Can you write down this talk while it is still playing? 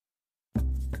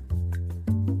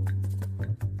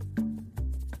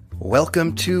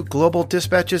Welcome to Global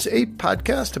Dispatches, a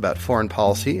podcast about foreign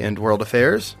policy and world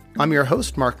affairs. I'm your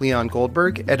host, Mark Leon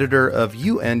Goldberg, editor of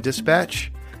UN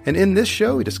Dispatch. And in this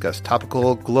show, we discuss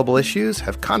topical global issues,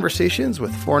 have conversations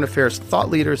with foreign affairs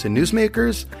thought leaders and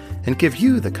newsmakers, and give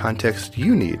you the context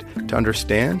you need to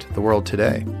understand the world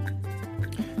today.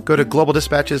 Go to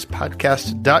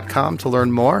globaldispatchespodcast.com to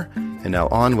learn more. And now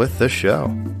on with the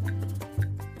show.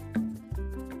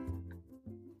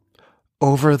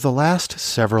 Over the last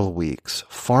several weeks,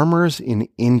 farmers in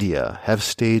India have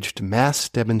staged mass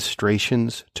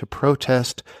demonstrations to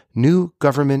protest new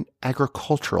government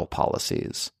agricultural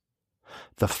policies.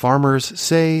 The farmers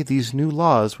say these new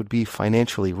laws would be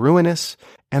financially ruinous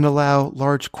and allow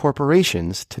large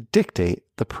corporations to dictate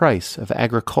the price of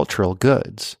agricultural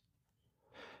goods.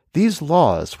 These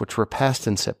laws, which were passed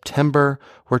in September,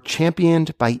 were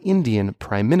championed by Indian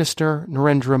Prime Minister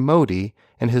Narendra Modi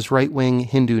and his right-wing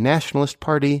Hindu nationalist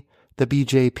party, the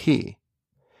BJP.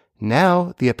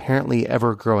 Now, the apparently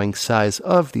ever-growing size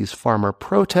of these farmer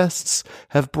protests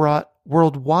have brought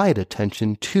worldwide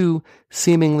attention to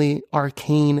seemingly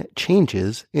arcane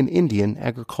changes in Indian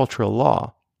agricultural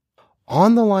law.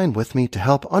 On the line with me to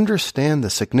help understand the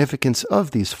significance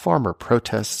of these farmer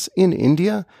protests in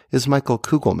India is Michael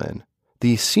Kugelman,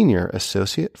 the Senior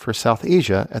Associate for South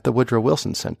Asia at the Woodrow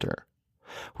Wilson Center.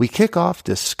 We kick off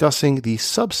discussing the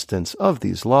substance of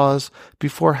these laws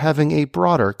before having a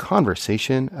broader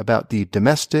conversation about the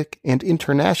domestic and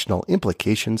international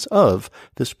implications of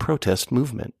this protest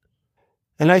movement.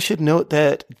 And I should note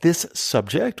that this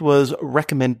subject was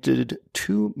recommended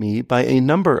to me by a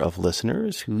number of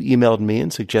listeners who emailed me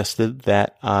and suggested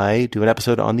that I do an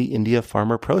episode on the India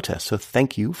farmer protest. So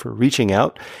thank you for reaching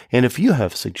out. And if you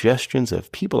have suggestions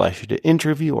of people I should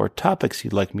interview or topics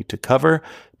you'd like me to cover,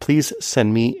 please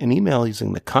send me an email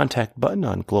using the contact button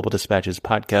on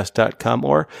globaldispatchespodcast.com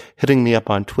or hitting me up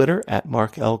on Twitter at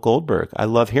Mark L. Goldberg. I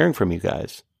love hearing from you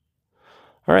guys.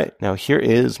 All right, now here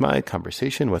is my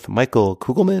conversation with Michael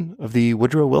Kugelman of the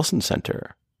Woodrow Wilson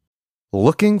Center.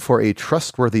 Looking for a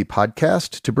trustworthy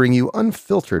podcast to bring you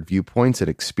unfiltered viewpoints and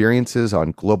experiences on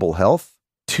global health?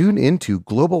 Tune into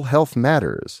Global Health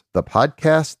Matters, the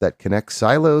podcast that connects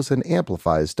silos and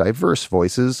amplifies diverse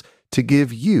voices to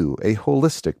give you a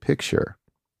holistic picture.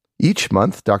 Each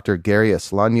month, Dr. Gary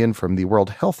Aslanyan from the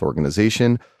World Health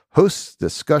Organization hosts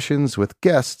discussions with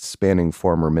guests spanning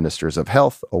former ministers of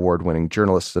health, award-winning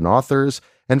journalists and authors,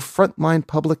 and frontline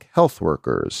public health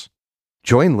workers.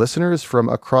 Join listeners from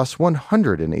across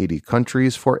 180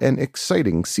 countries for an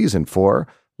exciting Season 4,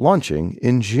 launching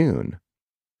in June.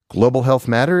 Global Health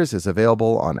Matters is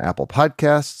available on Apple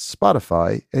Podcasts,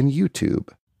 Spotify, and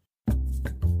YouTube.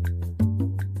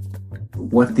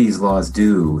 What these laws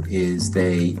do is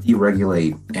they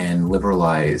deregulate and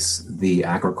liberalize the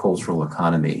agricultural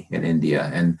economy in India.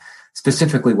 And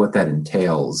specifically what that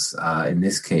entails in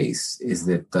this case is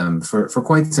that for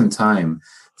quite some time,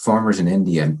 farmers in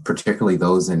India, and particularly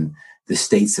those in the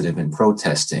states that have been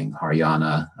protesting,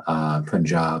 Haryana,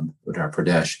 Punjab, Uttar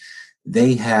Pradesh,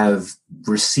 they have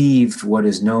received what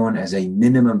is known as a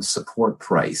minimum support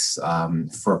price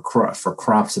for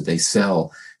crops that they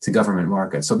sell to government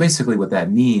markets. So basically what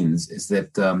that means is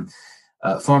that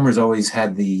farmers always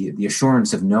had the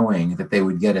assurance of knowing that they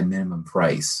would get a minimum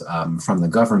price from the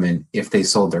government if they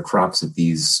sold their crops at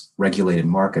these regulated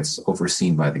markets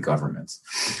overseen by the government.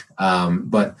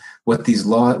 But what these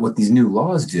new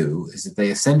laws do is that they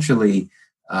essentially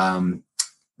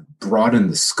broaden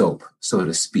the scope, so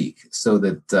to speak, so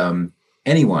that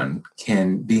anyone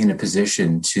can be in a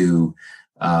position to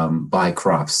buy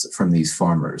crops from these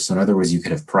farmers. So in other words, you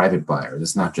could have private buyers.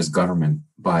 It's not just government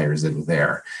buyers that are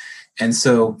there. And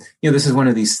so, this is one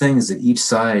of these things that each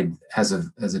side has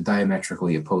a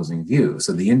diametrically opposing view.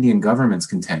 So the Indian government's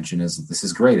contention is that this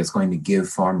is great. It's going to give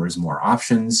farmers more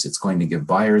options. It's going to give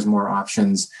buyers more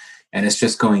options. And it's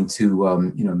just going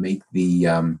to, make the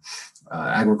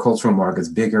agricultural markets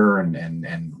bigger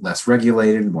and less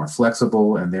regulated, more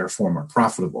flexible, and therefore more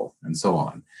profitable, and so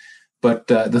on. But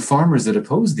the farmers that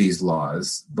oppose these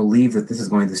laws believe that this is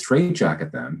going to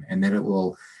straitjacket them and that it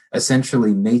will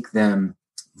essentially make them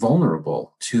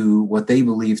vulnerable to what they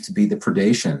believe to be the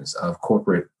predations of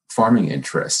corporate farming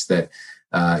interests that,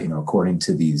 according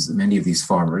to many of these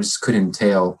farmers, could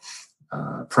entail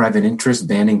private interests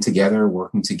banding together,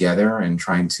 working together, and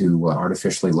trying to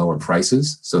artificially lower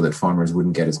prices so that farmers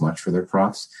wouldn't get as much for their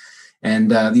crops. And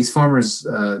these farmers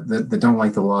that don't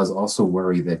like the laws also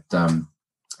worry that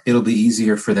it'll be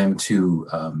easier for them to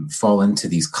fall into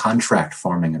these contract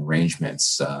farming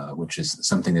arrangements, which is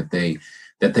something that they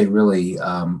really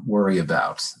worry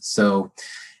about. So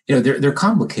they're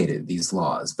complicated, these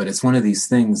laws, but it's one of these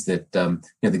things that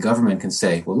the government can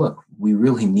say, well, look, we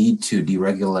really need to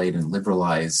deregulate and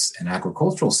liberalize an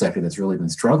agricultural sector that's really been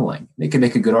struggling. They can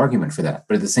make a good argument for that,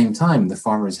 but at the same time, the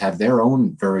farmers have their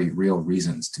own very real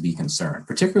reasons to be concerned,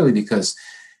 particularly because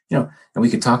and we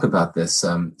could talk about this.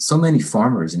 So many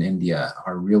farmers in India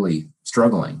are really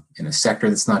struggling in a sector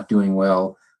that's not doing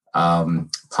well.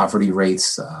 Poverty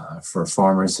rates for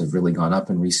farmers have really gone up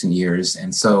in recent years.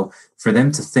 And so for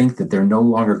them to think that they're no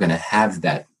longer going to have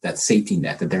that safety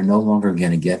net, that they're no longer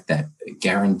going to get that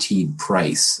guaranteed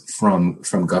price from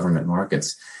government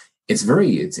markets,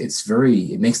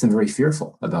 it makes them very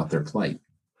fearful about their plight.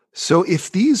 So if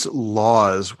these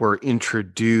laws were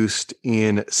introduced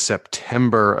in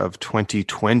September of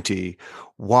 2020,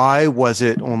 why was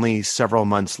it only several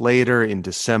months later, in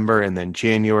December and then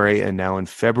January and now in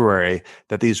February,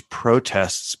 that these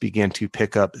protests began to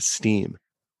pick up steam?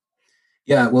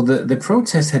 Yeah, well, the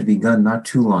protests had begun not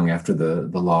too long after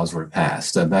the laws were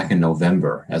passed, back in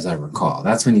November, as I recall.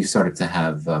 That's when you started to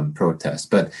have protests.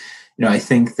 But I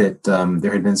think that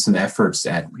there had been some efforts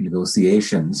at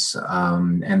negotiations,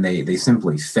 and they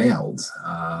simply failed.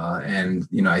 And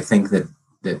I think that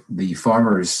the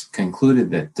farmers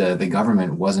concluded that the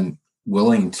government wasn't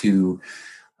willing to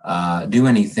do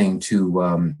anything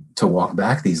to walk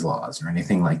back these laws or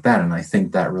anything like that. And I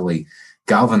think that really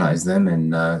galvanized them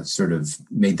and sort of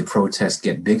made the protest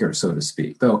get bigger, so to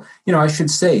speak. Though, I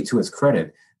should say, to its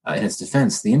credit, in its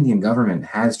defense, the Indian government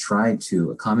has tried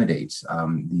to accommodate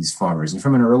these farmers, and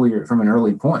from an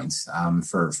early point.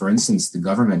 For instance, the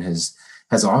government has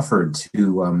offered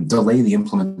to delay the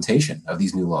implementation of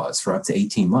these new laws for up to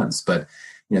 18 months. But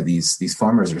these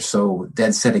farmers are so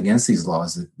dead set against these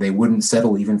laws that they wouldn't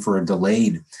settle even for a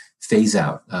delayed phase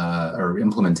out or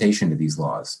implementation of these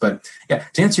laws. But yeah,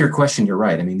 to answer your question, you're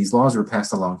right. I mean, these laws were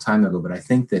passed a long time ago, but I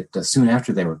think that soon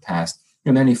after they were passed,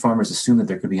 many farmers assumed that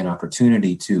there could be an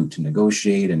opportunity to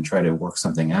negotiate and try to work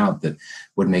something out that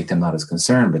would make them not as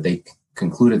concerned. But they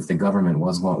concluded that the government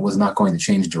was not going to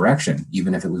change direction,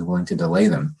 even if it was willing to delay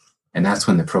them. And that's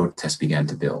when the protests began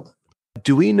to build.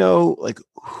 Do we know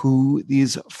who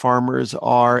these farmers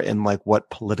are and what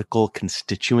political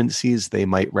constituencies they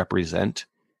might represent?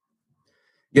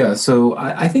 Yeah, so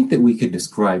I think that we could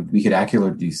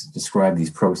accurately describe these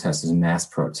protests as mass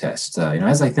protests.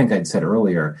 As I think I'd said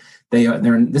earlier,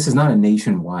 this is not a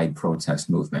nationwide protest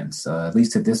movement. At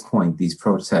least at this point, these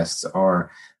protests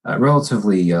are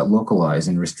relatively localized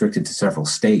and restricted to several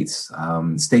states,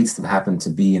 states that happen to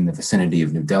be in the vicinity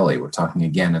of New Delhi. We're talking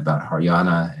again about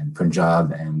Haryana and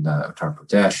Punjab and Uttar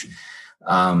Pradesh.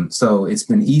 So it's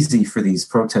been easy for these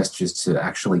protesters to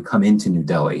actually come into New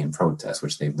Delhi and protest,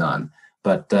 which they've done.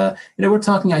 But, we're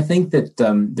talking, I think that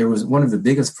there was one of the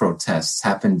biggest protests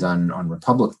happened on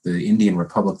the Indian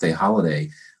Republic Day holiday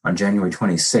on January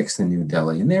 26th in New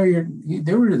Delhi. And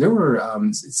there were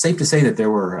it's safe to say that there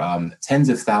were tens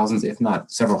of thousands, if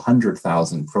not several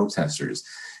 100,000 protesters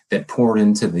that poured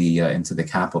into the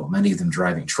capital, many of them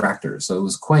driving tractors. So it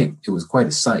was quite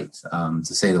a sight, to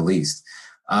say the least.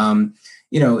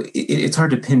 It's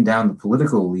hard to pin down the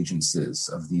political allegiances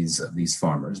of these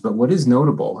farmers. But what is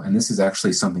notable, and this is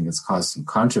actually something that's caused some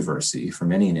controversy for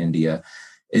many in India,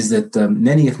 is that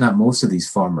many, if not most, of these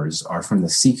farmers are from the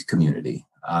Sikh community.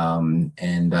 They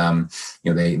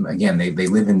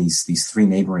live in these three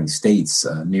neighboring states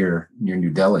near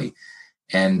New Delhi.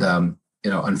 And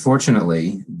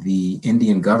unfortunately, the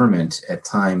Indian government at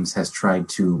times has tried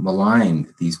to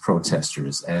malign these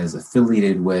protesters as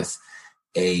affiliated with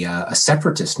a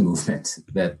separatist movement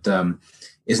that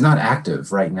is not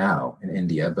active right now in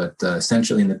India, but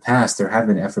essentially in the past, there have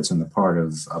been efforts on the part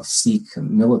of Sikh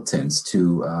militants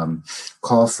to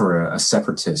call for a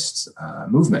separatist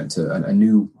movement, a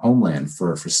new homeland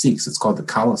for Sikhs. It's called the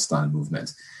Khalistan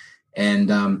movement.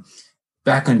 And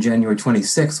back on January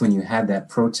 26th, when you had that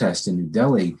protest in New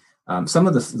Delhi,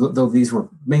 though these were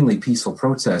mainly peaceful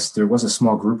protests, there was a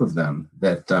small group of them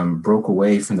that broke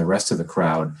away from the rest of the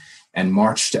crowd and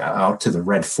marched out to the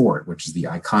Red Fort, which is the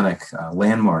iconic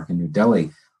landmark in New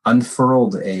Delhi,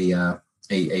 unfurled a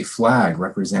flag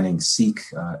representing Sikh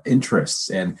interests.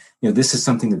 And this is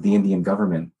something that the Indian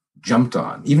government jumped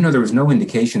on, even though there was no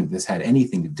indication that this had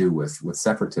anything to do with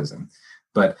separatism.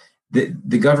 But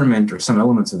the government, or some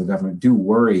elements of the government, do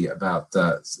worry about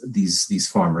these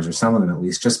farmers, or some of them at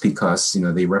least, just because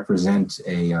they represent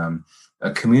a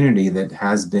community that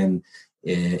has been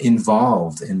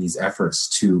involved in these efforts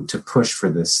to push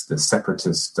for this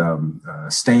separatist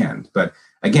stand. But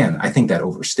again, I think that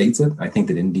overstates it. I think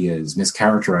that India is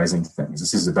mischaracterizing things.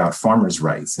 This is about farmers'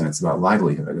 rights and it's about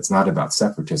livelihood. It's not about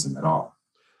separatism at all.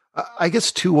 I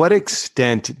guess to what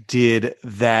extent did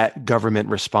that government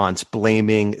response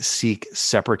blaming Sikh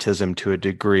separatism to a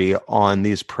degree on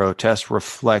these protests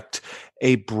reflect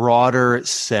a broader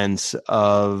sense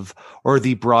of, or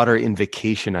the broader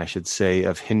invocation, I should say,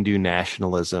 of Hindu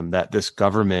nationalism that this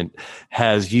government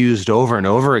has used over and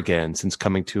over again since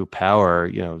coming to power,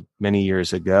 many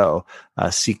years ago,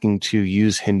 seeking to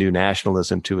use Hindu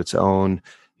nationalism to its own,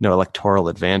 electoral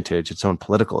advantage, its own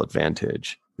political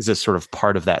advantage? Is this sort of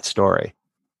part of that story?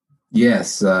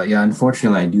 Yes.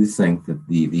 Unfortunately, I do think that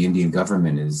the Indian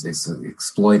government is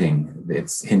exploiting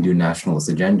its Hindu nationalist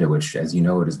agenda, which, as you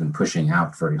know, it has been pushing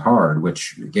out very hard,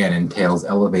 which, again, entails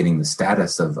elevating the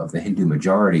status of the Hindu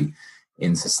majority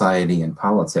in society and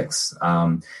politics.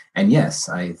 And yes,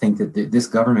 I think that this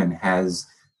government has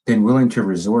been willing to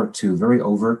resort to very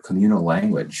overt communal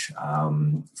language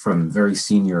from very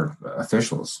senior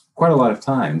officials quite a lot of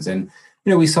times. And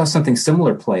we saw something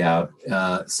similar play out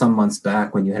some months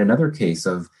back when you had another case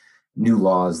of new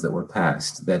laws that were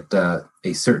passed that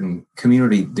a certain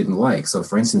community didn't like. So,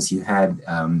 for instance, you had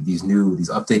these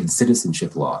updated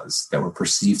citizenship laws that were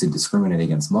perceived to discriminate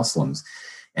against Muslims.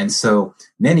 And so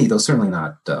many, though certainly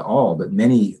not all, but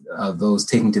many of those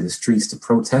taking to the streets to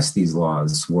protest these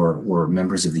laws were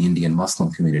members of the Indian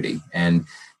Muslim community. And,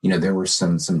 there were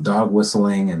some dog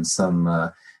whistling and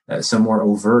some more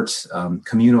overt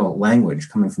communal language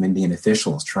coming from Indian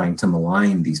officials trying to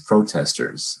malign these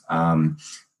protesters,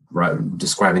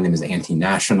 describing them as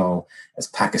anti-national, as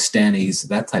Pakistanis,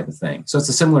 that type of thing. So it's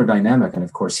a similar dynamic. And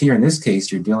of course, here in this case,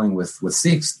 you're dealing with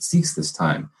Sikhs this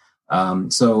time.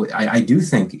 So I do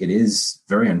think it is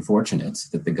very unfortunate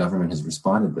that the government has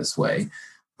responded this way.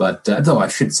 But though I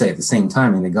should say at the same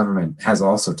time, the government has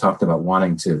also talked about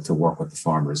wanting to work with the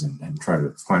farmers and try to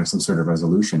find some sort of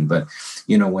resolution. But,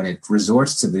 when it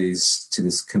resorts to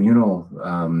this communal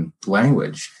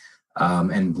language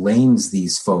and blames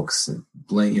these folks,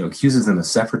 accuses them of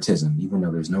separatism, even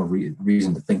though there's no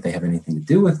reason to think they have anything to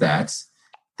do with that,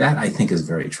 that I think is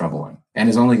very troubling and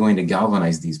is only going to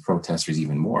galvanize these protesters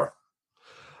even more.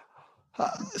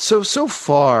 So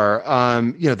far,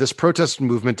 this protest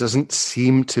movement doesn't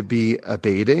seem to be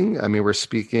abating. We're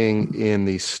speaking in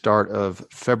the start of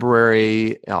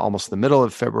February, almost the middle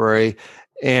of February,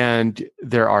 and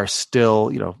there are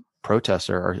still, protests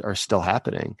are still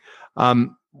happening.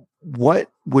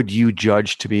 What would you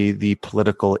judge to be the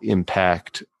political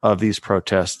impact of these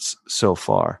protests so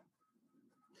far?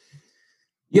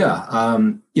 Yeah,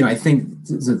 I think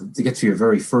to get to your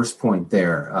very first point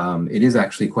there, it is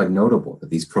actually quite notable that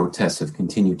these protests have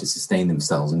continued to sustain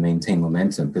themselves and maintain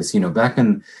momentum. Because, back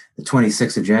in the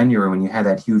 26th of January, when you had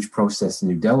that huge protest in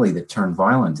New Delhi that turned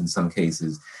violent in some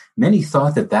cases, many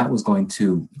thought that was going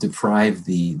to deprive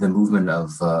the movement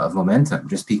of momentum,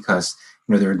 just because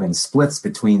there had been splits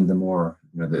between the more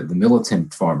the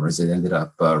militant farmers that ended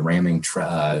up ramming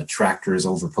tractors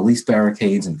over police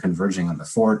barricades and converging on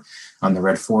the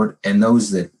Red Fort, and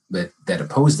those that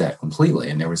opposed that completely.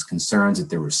 And there was concerns that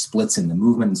there were splits in the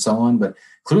movement and so on, but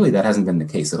clearly that hasn't been the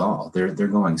case at all. They're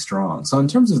going strong. So in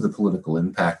terms of the political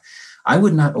impact, I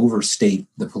would not overstate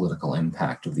the political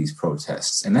impact of these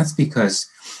protests. And that's because,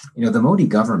 the Modi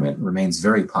government remains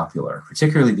very popular,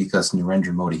 particularly because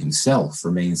Narendra Modi himself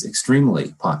remains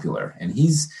extremely popular. And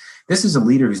this is a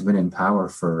leader who's been in power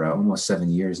for almost 7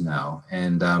 years now.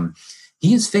 And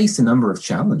he has faced a number of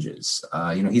challenges.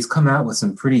 He's come out with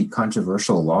some pretty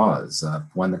controversial laws.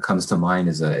 One that comes to mind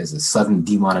is a sudden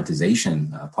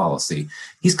demonetization policy.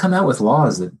 He's come out with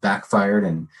laws that backfired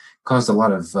and caused a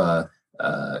lot of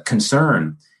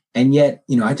concern. And yet,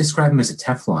 I describe him as a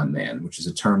Teflon man, which is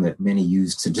a term that many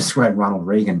used to describe Ronald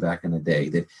Reagan back in the day.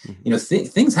 That,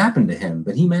 things happen to him,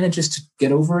 but he manages to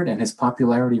get over it and his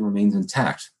popularity remains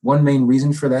intact. One main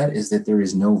reason for that is that there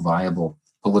is no viable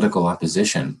political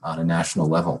opposition on a national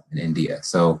level in India.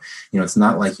 So, it's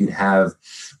not like you'd have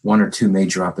one or two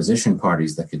major opposition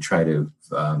parties that could try to,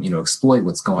 exploit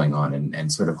what's going on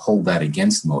and sort of hold that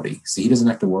against Modi. So he doesn't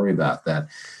have to worry about that.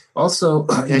 Also,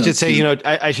 I should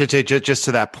say just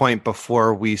to that point,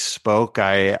 before we spoke,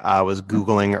 I was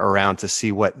Googling around to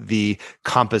see what the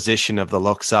composition of the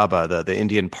Lok Sabha, the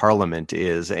Indian parliament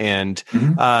is. And,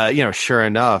 sure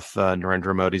enough,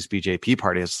 Narendra Modi's BJP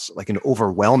party has like an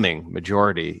overwhelming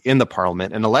majority in the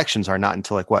parliament, and elections are not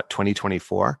until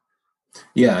 2024?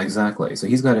 Yeah, exactly. So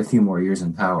he's got a few more years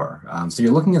in power. So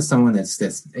you're looking at someone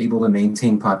that's able to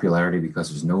maintain popularity because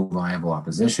there's no viable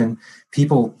opposition.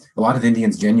 People, a lot of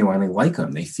Indians genuinely like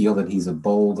him. They feel that he's a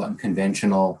bold,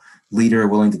 unconventional leader,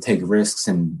 willing to take risks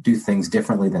and do things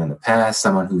differently than in the past.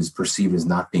 Someone who's perceived as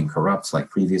not being corrupt like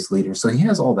previous leaders. So he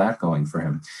has all that going for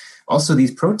him. Also,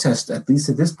 these protests, at least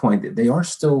at this point, they are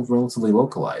still relatively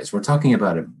localized. We're talking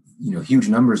about huge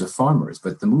numbers of farmers,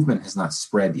 but the movement has not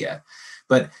spread yet.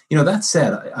 But that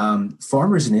said,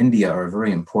 farmers in India are a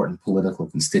very important political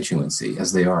constituency,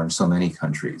 as they are in so many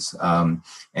countries.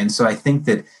 And so I think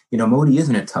that Modi is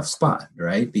in a tough spot,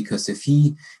 right? Because if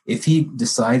he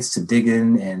decides to dig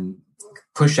in and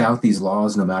push out these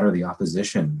laws, no matter the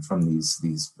opposition from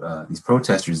these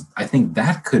protesters, I think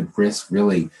that could risk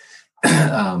really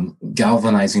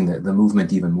galvanizing the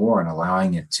movement even more and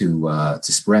allowing it to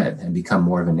spread and become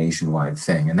more of a nationwide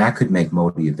thing. And that could make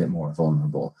Modi a bit more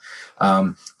vulnerable.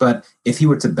 But if he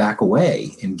were to back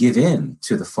away and give in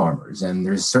to the farmers, and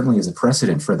there certainly is a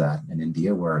precedent for that in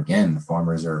India, where again the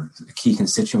farmers are a key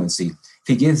constituency. If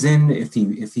he gives in, if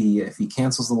he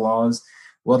cancels the laws,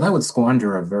 well, that would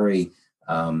squander a very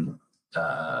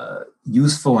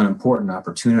useful and important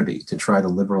opportunity to try to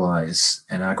liberalize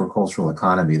an agricultural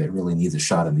economy that really needs a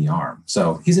shot in the arm.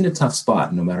 So he's in a tough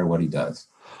spot no matter what he does.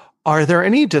 Are there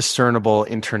any discernible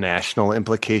international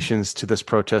implications to this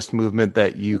protest movement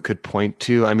that you could point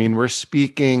to? I mean, we're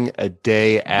speaking a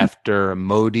day after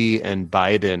Modi and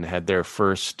Biden had their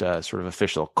first sort of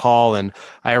official call. And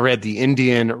I read the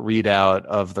Indian readout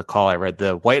of the call. I read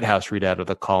the White House readout of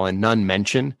the call, and none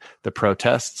mention the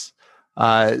protests.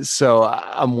 So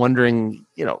I'm wondering,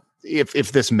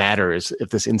 if this matters, if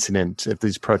this incident, if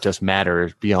these protests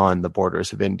matter beyond the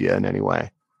borders of India in any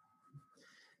way.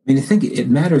 I mean, I think it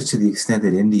matters to the extent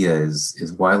that India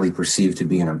is widely perceived to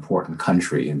be an important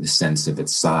country in the sense of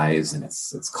its size and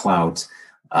its clout,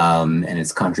 and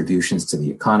its contributions to the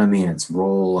economy and its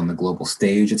role on the global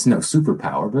stage. It's no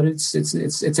superpower, but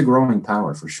it's a growing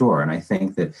power for sure. And I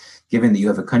think that given that you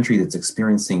have a country that's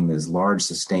experiencing this large,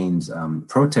 sustained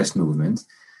protest movement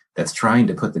that's trying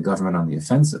to put the government on the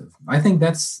offensive, I think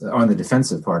that's on the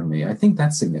defensive. Pardon me. I think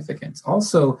that's significant.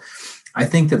 Also, I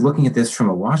think that looking at this from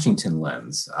a Washington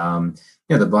lens, the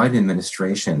Biden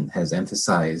administration has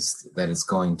emphasized that it's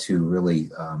going to really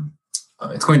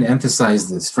emphasize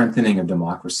the strengthening of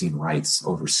democracy and rights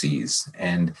overseas.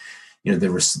 And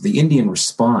the Indian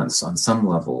response on some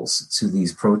levels to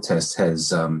these protests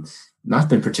has not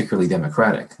been particularly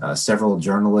democratic. Several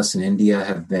journalists in India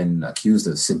have been accused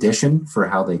of sedition for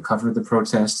how they covered the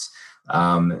protests.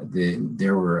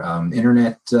 There were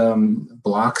internet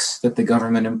blocks that the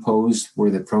government imposed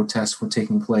where the protests were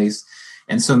taking place.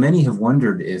 And so many have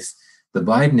wondered if the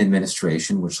Biden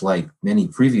administration, which like many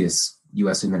previous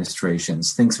U.S.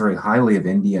 administrations, thinks very highly of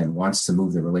India and wants to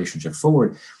move the relationship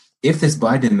forward, if this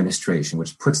Biden administration,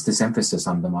 which puts this emphasis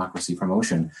on democracy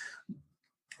promotion,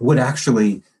 would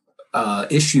actually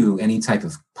issue any type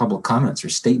of public comments or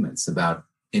statements about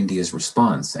India's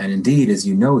response. And indeed, as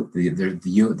you note, the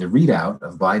readout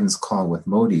of Biden's call with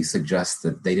Modi suggests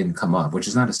that they didn't come up, which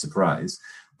is not a surprise.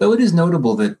 Though it is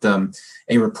notable that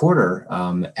a reporter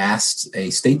asked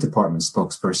a State Department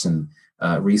spokesperson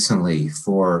recently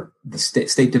for the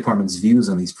State Department's views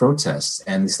on these protests.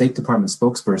 And the State Department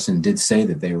spokesperson did say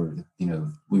that they were,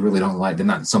 we really don't like, they're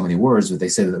not in so many words, but they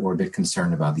said that we're a bit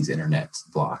concerned about these internet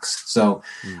blocks. So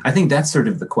I think that's sort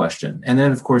of the question. And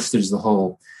then, of course, there's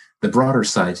the broader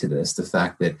side to this, the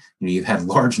fact that you've had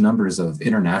large numbers of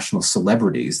international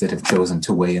celebrities that have chosen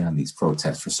to weigh in on these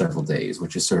protests for several days,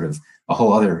 which is sort of a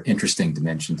whole other interesting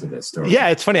dimension to this story. Yeah,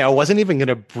 it's funny. I wasn't even going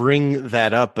to bring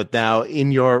that up, but now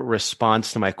in your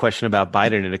response to my question about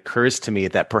Biden, it occurs to me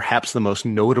that perhaps the most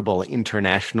notable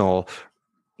international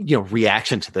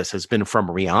reaction to this has been from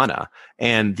Rihanna,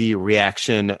 and the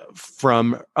reaction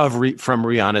from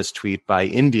Rihanna's tweet by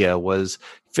India was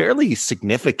fairly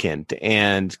significant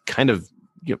and kind of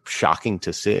shocking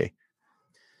to see.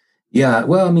 Yeah,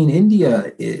 well, I mean,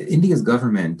 India's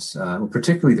government,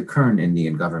 particularly the current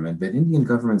Indian government, but Indian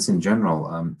governments in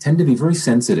general, tend to be very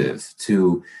sensitive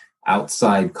to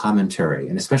outside commentary,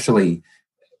 and especially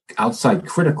outside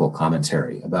critical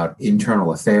commentary about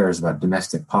internal affairs, about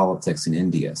domestic politics in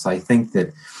India. So I think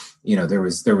that, there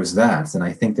was that, and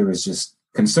I think there was just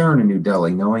concern in New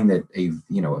Delhi, knowing that a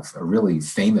really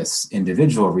famous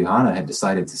individual, Rihanna, had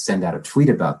decided to send out a tweet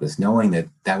about this, knowing that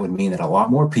that would mean that a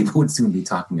lot more people would soon be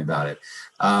talking about it.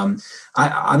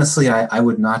 I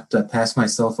would not pass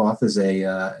myself off as a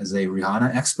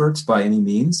Rihanna expert by any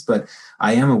means, but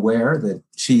I am aware that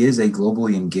she is a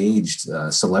globally engaged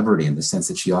celebrity in the sense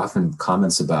that she often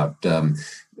comments about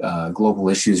global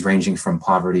issues ranging from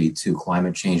poverty to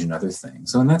climate change and other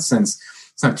things. So in that sense,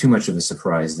 it's not too much of a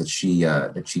surprise that she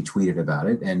tweeted about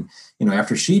it. And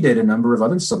after she did, a number of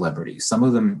other celebrities, some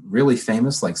of them really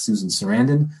famous, like Susan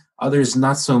Sarandon, others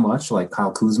not so much, like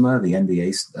Kyle Kuzma, the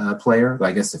NBA player.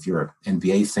 I guess if you're an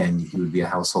NBA fan, he would be a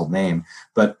household name.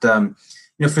 But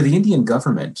for the Indian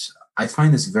government, I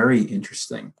find this very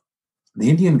interesting. The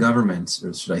Indian government,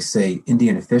 or should I say,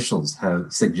 Indian officials,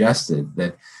 have suggested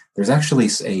that there's actually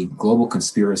a global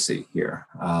conspiracy here,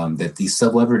 that these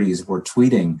celebrities were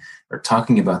tweeting or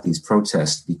talking about these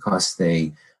protests because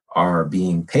they are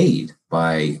being paid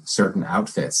by certain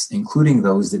outfits, including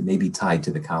those that may be tied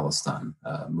to the Khalistan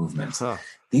movement. Huh.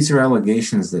 These are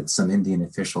allegations that some Indian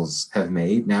officials have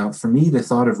made. Now, for me, the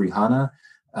thought of Rihanna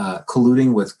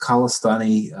colluding with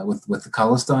Khalistani, with the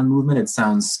Khalistan movement,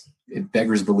 it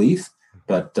beggars belief.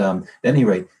 But at any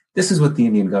rate, this is what the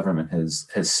Indian government has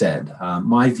said.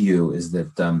 My view is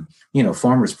that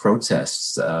farmers'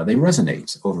 protests they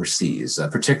resonate overseas,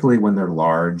 particularly when they're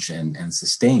large and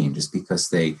sustained, just because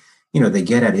they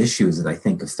get at issues that I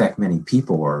think affect many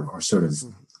people or sort of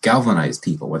galvanize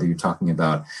people. Whether you're talking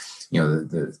about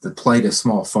the plight of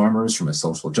small farmers from a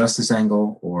social justice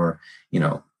angle, or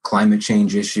climate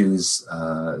change issues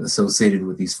associated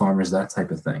with these farmers, that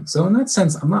type of thing. So in that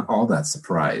sense, I'm not all that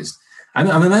surprised.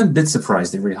 I'm a bit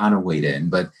surprised that Rihanna weighed in,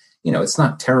 but it's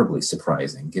not terribly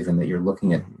surprising given that you're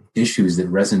looking at issues that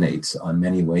resonate on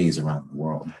many ways around the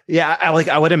world. Yeah,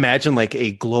 I would imagine like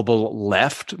a global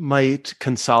left might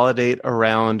consolidate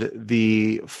around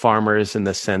the farmers in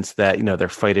the sense that they're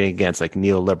fighting against like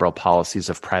neoliberal policies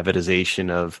of privatization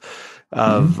of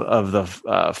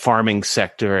the farming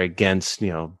sector against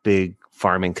big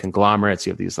farming conglomerates.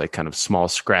 You have these like kind of small,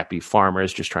 scrappy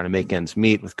farmers just trying to make ends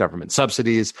meet with government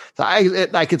subsidies. So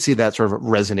I could see that sort of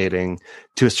resonating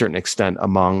to a certain extent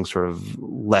among sort of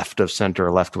left of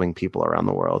center, left wing people around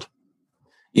the world.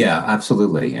 Yeah,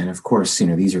 absolutely. And of course,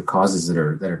 these are causes that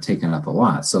are taken up a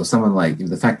lot. So someone like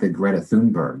the fact that Greta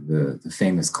Thunberg, the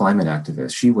famous climate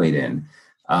activist, she weighed in.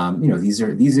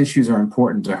 These issues are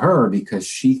important to her because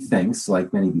she thinks,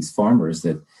 like many of these farmers,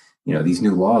 that these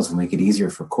new laws will make it easier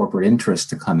for corporate interests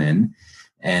to come in,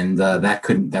 and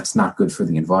that's not good for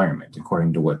the environment,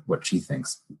 according to what she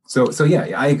thinks. So yeah,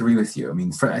 I agree with you. I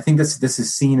mean, I think this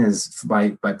is seen as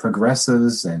by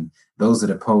progressives and those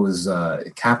that oppose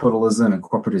capitalism and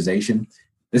corporatization.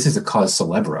 This is a cause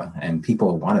célèbre, and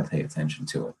people want to pay attention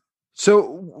to it. So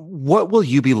what will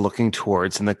you be looking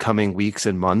towards in the coming weeks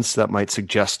and months that might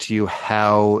suggest to you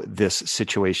how this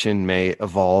situation may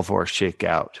evolve or shake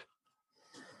out?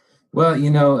 Well,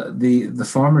 the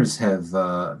farmers have,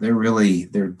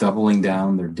 they're doubling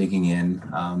down, they're digging in.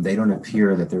 They don't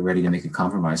appear that they're ready to make a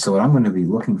compromise. So what I'm going to be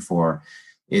looking for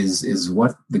is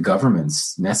what the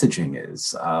government's messaging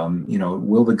is.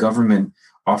 Will the government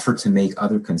offer to make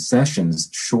other concessions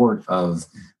short of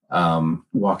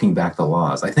walking back the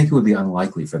laws? I think it would be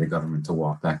unlikely for the government to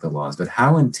walk back the laws, but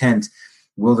how intent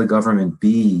will the government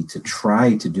be to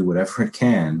try to do whatever it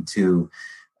can to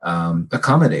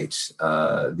accommodate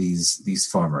these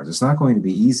farmers? It's not going to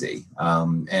be easy.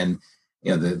 The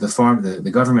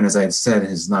government, as I had said,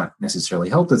 has not necessarily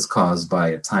helped its cause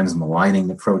by at times maligning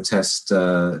the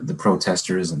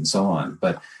protesters and so on.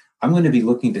 But I'm going to be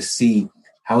looking to see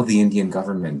how the Indian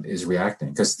government is reacting,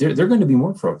 because there are going to be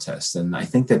more protests. And I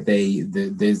think that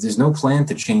there's no plan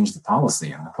to change the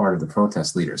policy on the part of the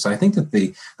protest leaders. So I think that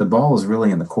the ball is really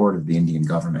in the court of the Indian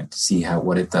government to see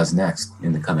what it does next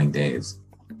in the coming days.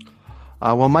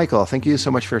 Well, Michael, thank you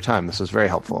so much for your time. This was very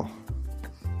helpful.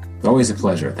 Always a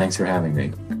pleasure. Thanks for having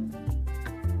me.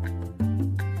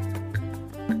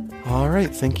 All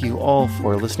right. Thank you all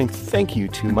for listening. Thank you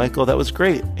to Michael. That was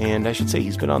great. And I should say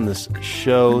he's been on this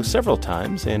show several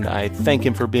times, and I thank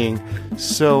him for being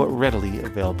so readily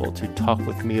available to talk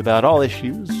with me about all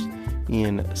issues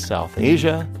in South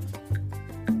Asia.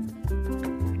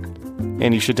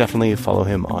 And you should definitely follow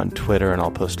him on Twitter, and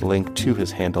I'll post a link to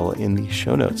his handle in the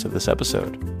show notes of this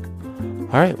episode.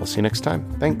 All right, we'll see you next time.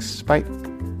 Thanks. Bye.